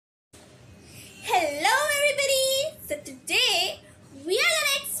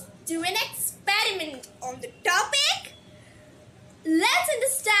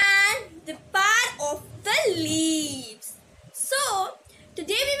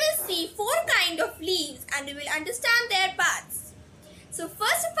see four kinds of leaves and we will understand their parts. So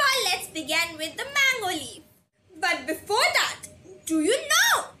first of all, let's begin with the mango leaf. But before that, do you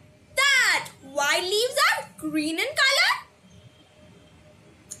know that why leaves are green in color?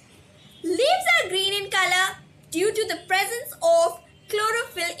 Leaves are green in color due to the presence of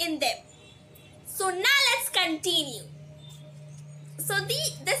chlorophyll in them. So now let's continue. So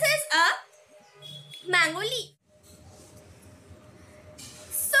this is a mango leaf.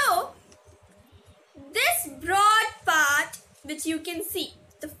 So this broad part which you can see,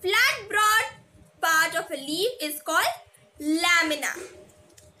 the flat broad part of a leaf is called lamina.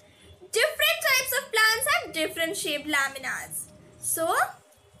 Different types of plants have different shaped laminas. So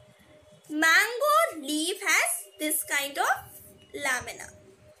mango leaf has this kind of lamina.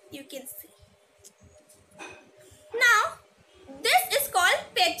 You can see. Now this is called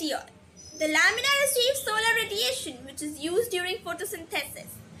petiole. The lamina receives solar radiation which is used during photosynthesis.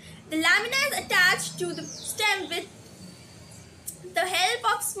 The lamina is attached to the stem with the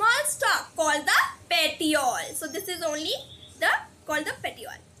help of small stalk called the petiole. So this is only called the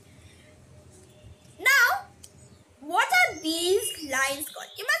petiole. Now, what are these lines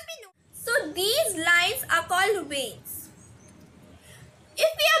called? You must be knowing. So these lines are called veins.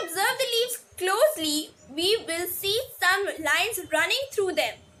 If we observe the leaves closely, we will see some lines running through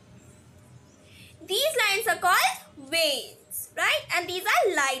them. These lines are called veins, right? And these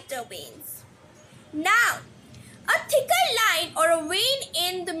are lighter veins. Now, a thicker line or a vein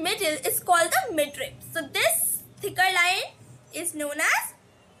in the middle is called the midrib. So this thicker line is known as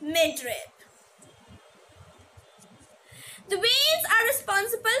midrib. The veins are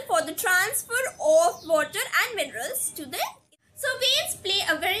responsible for the transfer of water and minerals to the. So veins play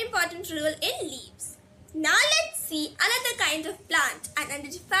a very important role in leaves. Now let's see another kind of plant and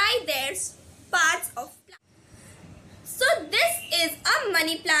identify their parts of plant. So this is a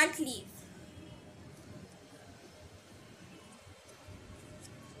money plant leaf.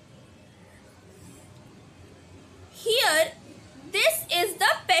 Here, this is the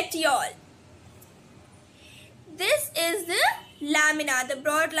petiole. This is the lamina, the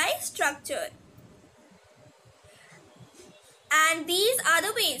broad-like structure. And these are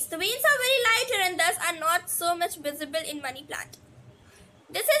the veins. The veins are very lighter and thus are not so much visible in money plant.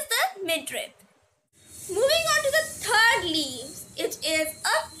 This is the midrib. Moving on to the third leaf, it is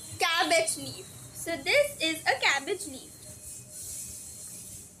a cabbage leaf. So this is a cabbage leaf.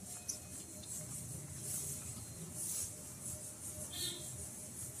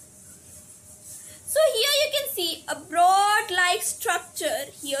 So here you can see a broad-like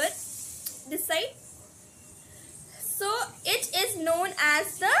structure here, this side. So it is known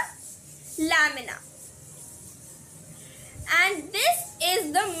as the lamina. And this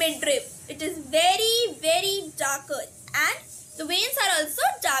is the midrib. It is very, very darker. And the veins are also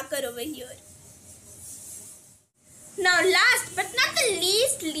darker over here. Now last but not the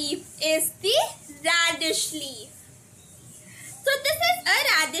least leaf is the radish leaf. So this is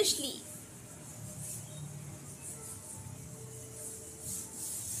a radish leaf.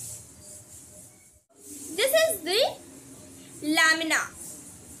 This is the lamina.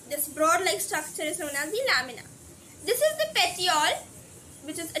 This broad-like structure is known as the lamina. This is the petiole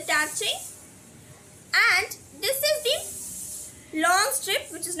which is attaching, and this is the long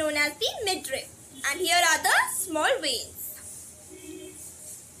strip which is known as the midrib, and here are the small veins.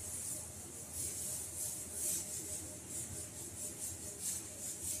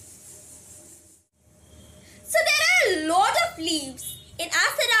 So there are a lot of leaves in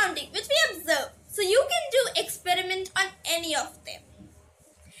our surrounding which we observe. So you can do experiment on any of them.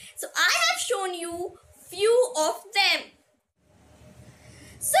 So I have shown you few of them.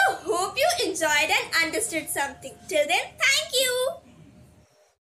 So hope you enjoyed and understood something. Till then, thank you.